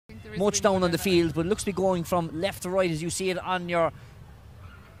much down on the field, but it looks to be going from left to right as you see it on your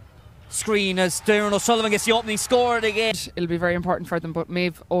screen as Darren O'Sullivan gets the opening score again. It'll be very important for them, but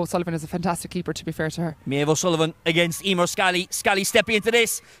Maeve O'Sullivan is a fantastic keeper, to be fair to her. Maeve O'Sullivan against Emer Scally. Scally stepping into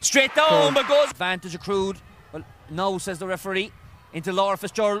this, straight down, but goes. Advantage accrued. Well, no, says the referee. Into Laura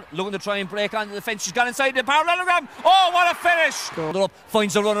Fitzgerald, looking to try and break on the defence. She's got inside the parallelogram. Oh, what a finish! Up,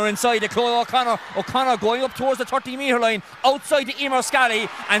 finds the runner inside the Chloe O'Connor. O'Connor going up towards the 30-metre line, outside the Emer Scally,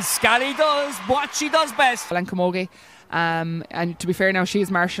 and Scally does what she does best. And Camogie. And to be fair now, she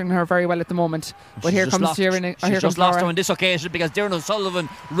is marshalling her very well at the moment. But here comes Darren. She's just lost her on this occasion because Darren O'Sullivan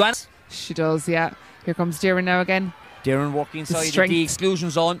ran. She does, yeah. Here comes Darren now again. Darren working inside the exclusion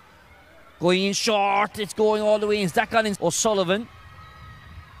zone. Going in short, it's going all the way in. Is that gone in? O'Sullivan.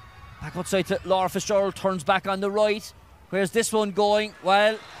 Back outside to Laura Fitzgerald, turns back on the right. Where's this one going?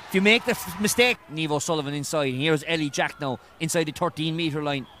 Well, if you make the mistake, Niamh O'Sullivan inside. Here's Ellie Jack now, inside the 13-metre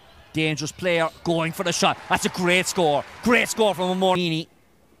line. Dangerous player, going for the shot. That's a great score. Great score from Mourneabbey.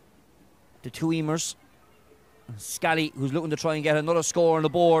 The two Emers. Scally, who's looking to try and get another score on the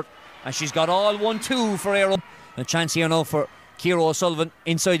board. And she's got all 1-2 for Eire Og. A chance here now for Ciara O'Sullivan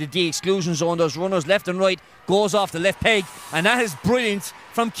inside the D exclusion zone. There's runners left and right, goes off the left peg, and that is brilliant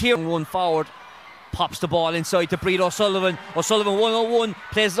from Ciara. One forward, pops the ball inside to Bríd O'Sullivan. O'Sullivan 1-on-1,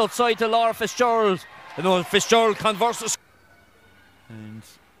 plays it outside to Laura Fitzgerald. Fitzgerald converts. And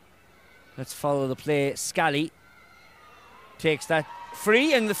let's follow the play. Scally takes that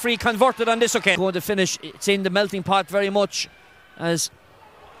free, and the free converted on this occasion. Going to finish, it's in the melting pot very much as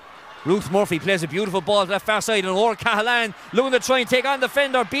Ruth Murphy plays a beautiful ball to that far side, and Orr Cahalane looking to try and take on the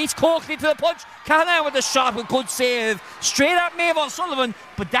defender, beats Coakley to the punch. Cahalane with the shot, with good save, straight at Maeve O'Sullivan,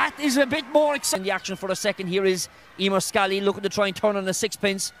 but that is a bit more exciting. The action for a second here is Emer Scally looking to try and turn on a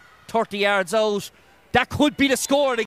sixpence, 30 yards out. That could be the score.